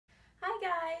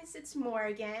guys, it's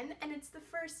Morgan, and it's the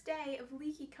first day of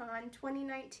LeakyCon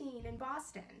 2019 in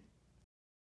Boston.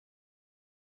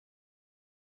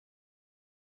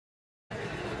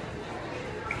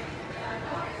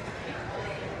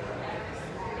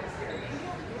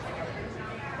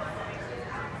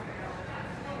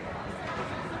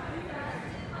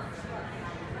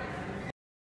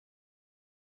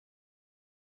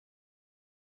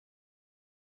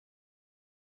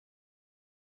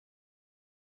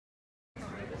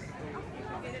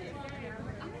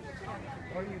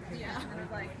 Yeah. I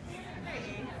was like,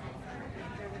 hey.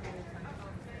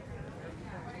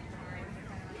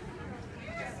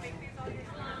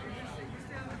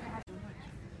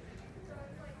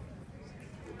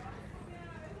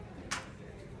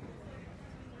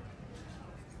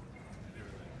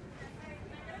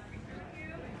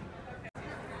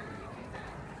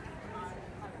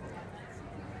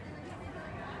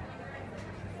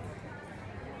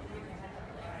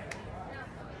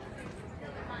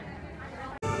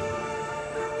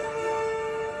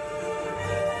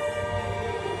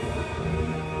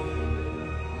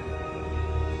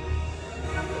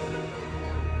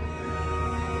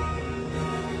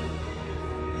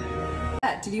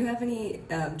 Did you have any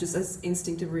just as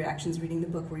instinctive reactions reading the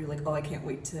book where you're like, oh, I can't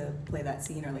wait to play that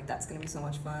scene, or like, that's going to be so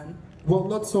much fun? Well,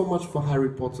 not so much for Harry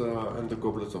Potter and the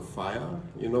Goblet of Fire.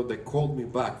 You know, they called me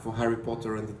back for Harry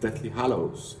Potter and the Deathly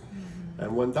Hallows.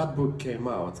 And when that book came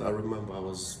out, I remember I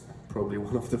was probably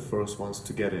one of the first ones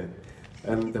to get it.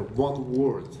 And the one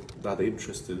word that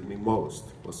interested me most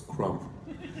was crumb.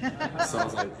 So I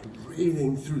was like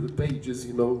reading through the pages,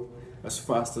 you know, as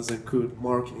fast as I could,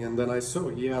 marking, and then I saw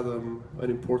he had an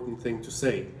important thing to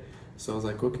say. So I was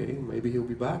like, okay, maybe he'll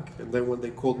be back. And then when they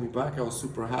called me back, I was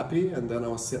super happy, and then I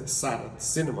was sat at the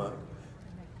cinema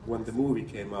when the movie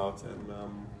came out,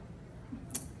 and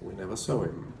we never saw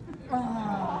him.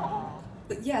 Aww.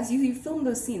 But yes, you filmed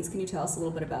those scenes. Can you tell us a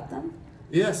little bit about them?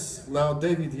 Yes, now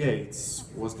David Yates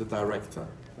was the director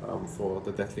for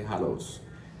the Deathly Hallows.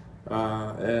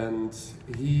 And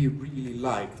he really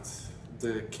liked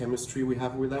the chemistry we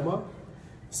have with Emma.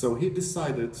 So he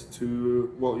decided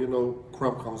to, well, you know,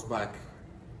 Crumb comes back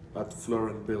at Fleur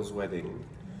and Bill's wedding,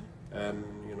 and,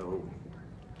 you know,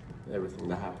 everything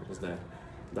that happens there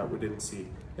that we didn't see.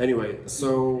 Anyway,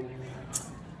 so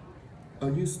a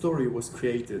new story was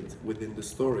created within the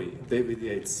story. David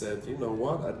Yates said, you know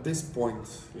what, at this point,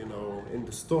 you know, in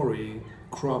the story,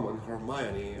 Crumb and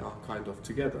Hermione are kind of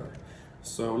together.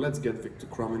 So let's get Victor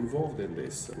Crumb involved in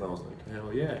this. And I was like,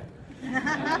 hell yeah.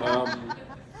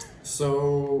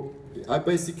 So I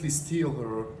basically steal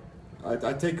her,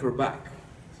 I take her back.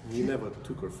 He never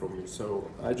took her from me,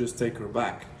 so I just take her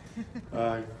back.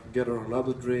 Get her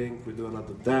another drink, we do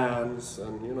another dance,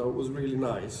 and you know, it was really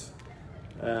nice.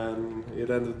 And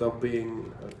it ended up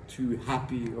being too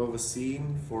happy of a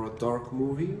scene for a dark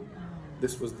movie.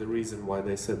 This was the reason why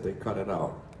they said they cut it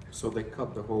out. So they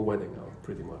cut the whole wedding out,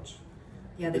 pretty much.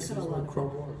 Yeah, they cut a lot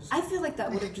of it. I feel like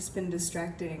that would have just been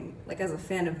distracting. Like, as a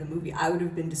fan of the movie, I would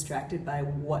have been distracted by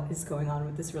what is going on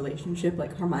with this relationship.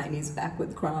 Like, Hermione's back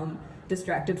with Crumb,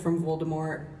 distracted from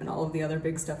Voldemort and all of the other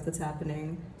big stuff that's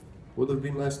happening. Would have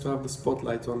been nice to have the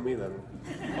spotlight on me then.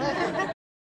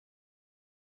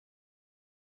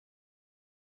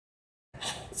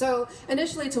 So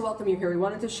initially, to welcome you here, we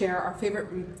wanted to share our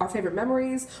favorite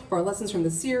memories, or lessons from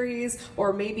the series,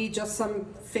 or maybe just some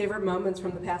favorite moments from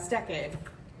the past decade.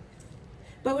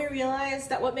 But we realized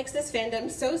that what makes this fandom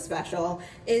so special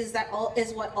is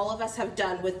what all of us have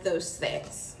done with those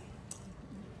things.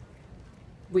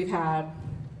 We've had,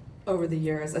 over the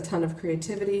years, a ton of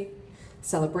creativity,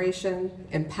 celebration,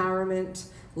 empowerment,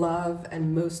 love,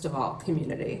 and most of all,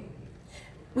 community.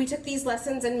 We took these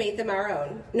lessons and made them our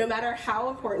own. No matter how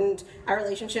important our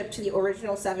relationship to the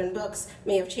original 7 books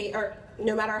may have changed, or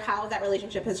no matter how that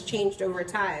relationship has changed over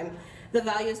time, the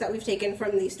values that we've taken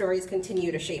from these stories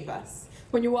continue to shape us.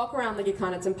 When you walk around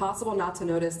LeakyCon, it's impossible not to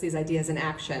notice these ideas in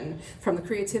action, from the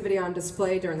creativity on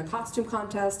display during the costume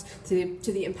contest to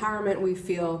the empowerment we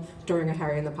feel during a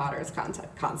Harry and the Potters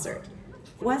concert.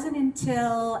 It wasn't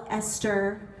until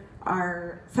Esther,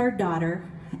 our third daughter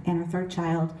and our third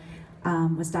child,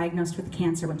 was diagnosed with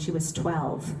cancer when she was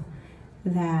 12,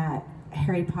 that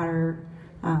Harry Potter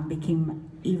became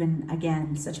even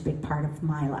again such a big part of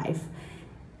my life.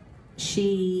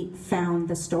 She found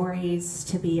the stories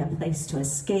to be a place to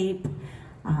escape,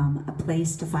 a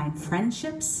place to find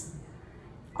friendships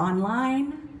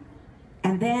online,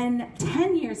 and then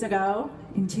 10 years ago,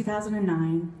 in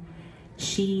 2009,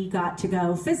 she got to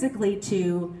go physically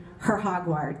to her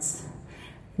Hogwarts,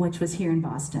 which was here in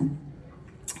Boston.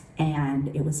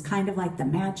 And it was kind of like the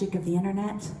magic of the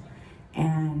internet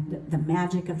and the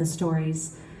magic of the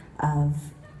stories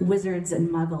of wizards and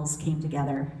muggles came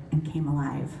together and came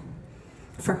alive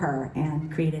for her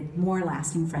and created more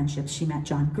lasting friendships. She met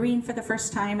John Green for the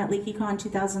first time at LeakyCon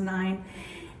 2009,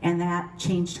 and that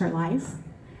changed her life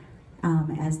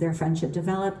as their friendship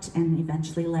developed and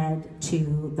eventually led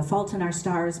to The Fault in Our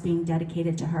Stars being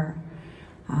dedicated to her.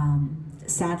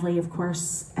 Sadly, of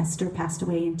course, Esther passed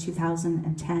away in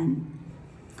 2010.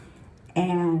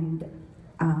 And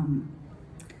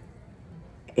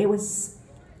it was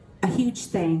a huge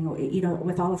thing. You know,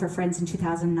 with all of her friends in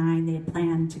 2009, they had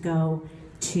planned to go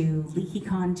to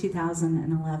LeakyCon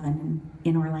 2011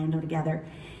 in Orlando together.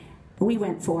 We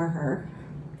went for her.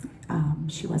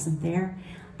 She wasn't there.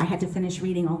 I had to finish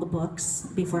reading all the books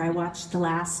before I watched the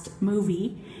last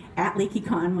movie at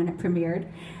LeakyCon when it premiered.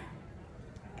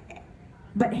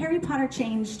 But Harry Potter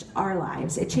changed our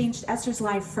lives. It changed Esther's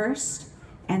life first,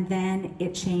 and then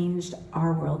it changed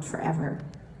our world forever.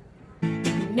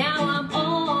 Now I'm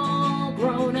all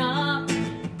grown up.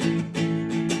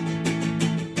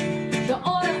 The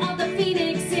Order of the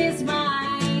Phoenix is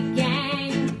my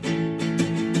gang.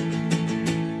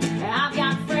 I've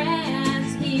got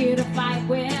friends here to fight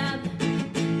with.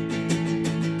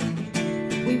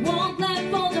 We won't let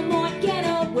Voldemort get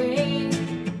away.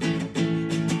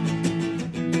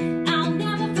 I'll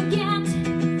never forget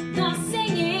the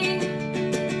singing.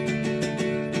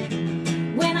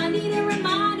 When I need a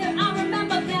reminder, I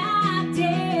remember that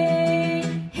day.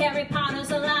 Harry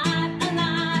Potter's alive,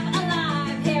 alive,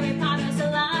 alive. Harry Potter's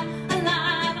alive,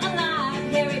 alive,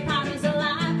 alive. Harry Potter's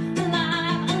alive,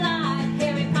 alive, alive.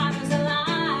 Harry Potter's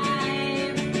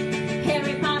alive.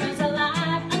 Harry Potter's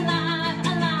alive, alive,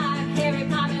 alive. Harry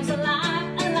Potter's alive,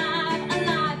 alive,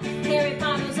 alive. Harry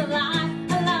Potter's alive,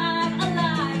 alive,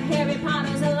 alive. Harry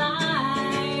Potter's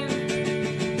alive.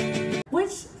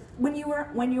 Which, when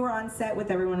you were on set with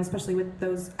everyone, especially with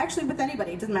those, actually with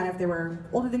anybody, it doesn't matter if they were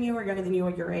older than you or younger than you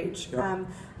or your age. Yeah.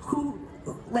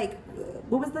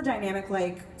 What was the dynamic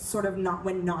like, sort of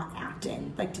when not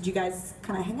acting? Like, did you guys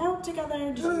kind of hang out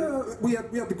together? Did you... We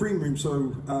had the green room,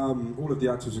 so all of the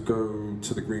actors would go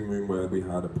to the green room where we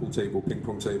had a pool table, ping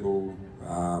pong table,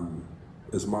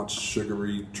 as much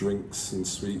sugary drinks and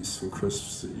sweets and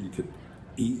crisps that you could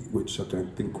eat, which I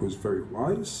don't think was very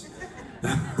wise.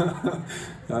 A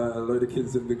load of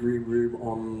kids in the green room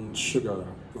on sugar,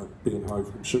 like being high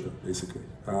from sugar, basically.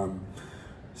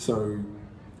 So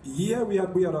yeah, we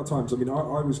had our times. I mean,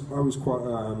 I was quite.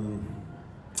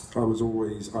 I was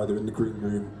always either in the green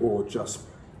room or just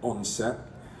on set.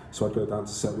 So I'd go down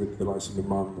to set with the likes of my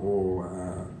mum or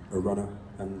a runner,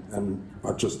 and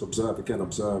I'd just observe,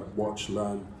 watch,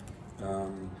 learn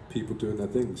people doing their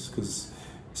things, because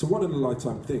it's a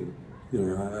one-in-a-lifetime thing, you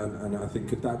know. And I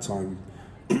think at that time,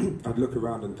 I'd look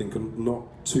around and think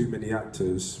not too many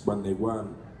actors, when they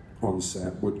weren't on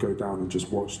set, would go down and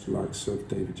just watch the likes of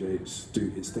David Yates do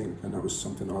his thing, and that was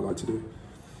something I like to do.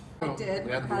 I did.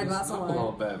 We had to Had a loosen glass of up a wine,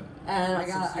 little bit. and I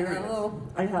Got some got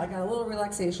a little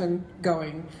relaxation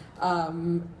going.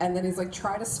 And then he's like,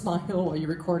 "Try to smile while you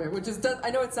record it," which is,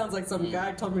 I know it sounds like some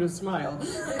guy told me to smile.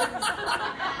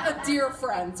 A dear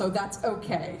friend, so that's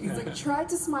okay. He's like, "Try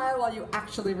to smile while you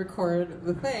actually record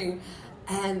the thing,"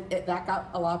 and that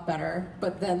got a lot better.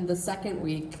 But then the second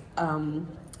week,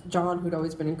 John, who'd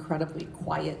always been incredibly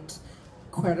quiet,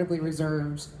 incredibly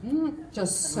reserved,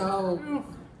 just so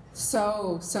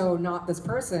not this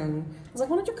person. I was like,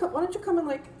 why don't you come and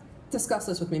like discuss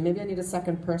this with me? Maybe I need a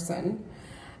second person.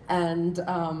 And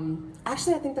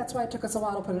actually, I think that's why it took us a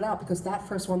while to put it out, because that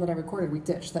first one that I recorded, we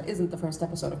ditched. That isn't the first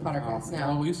episode of Pottercast now.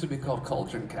 Well, we used to be called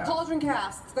Cauldron Cast. Cauldron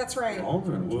Cast, that's right.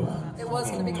 Cauldron? It was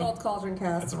going to be called Cauldron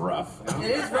Cast. That's rough.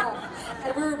 It is rough.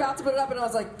 And we were about to put it up, and I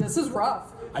was like, this is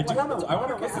rough. I want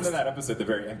to listen to that episode, the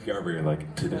very NPR where you're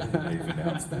like, today they've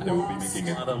announced that they will be making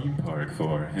a theme park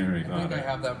for Harry Potter. I think I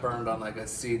have that burned on like a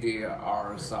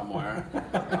CD-R somewhere. My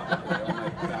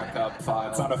backup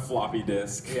file. It's on a floppy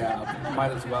disk. Yeah,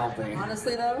 might as well be.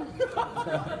 Honestly, though,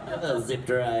 A zip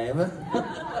drive.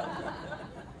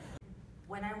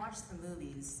 When I watched the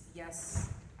movies, yes,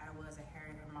 I was a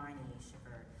Harry Hermione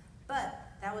shipper, but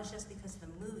that was just because of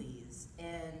the movies,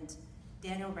 and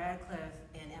Daniel Radcliffe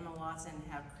and Emma Watson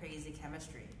have crazy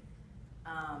chemistry,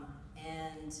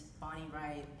 and Bonnie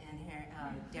Wright and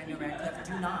Daniel Radcliffe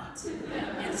do not.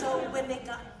 And so when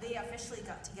they officially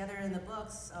got together in the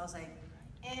books, I was like,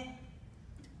 eh.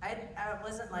 I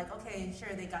wasn't like, okay,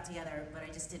 sure, they got together, but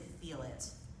I just didn't feel it.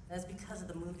 That's because of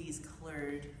the movies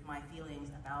colored my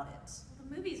feelings about it. Well,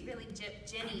 the movies really gyp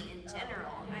Jenny in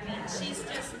general. I mean,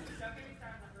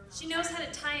 she knows how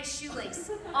to tie a shoelace.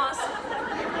 Awesome.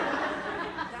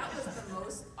 That was the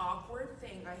most awkward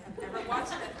thing thing I have ever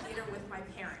watched at a theater with my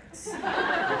parents. And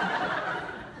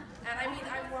I mean,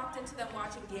 I walked into them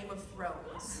watching Game of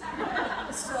Thrones.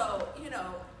 So, you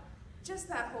know, just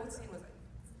that whole scene was like,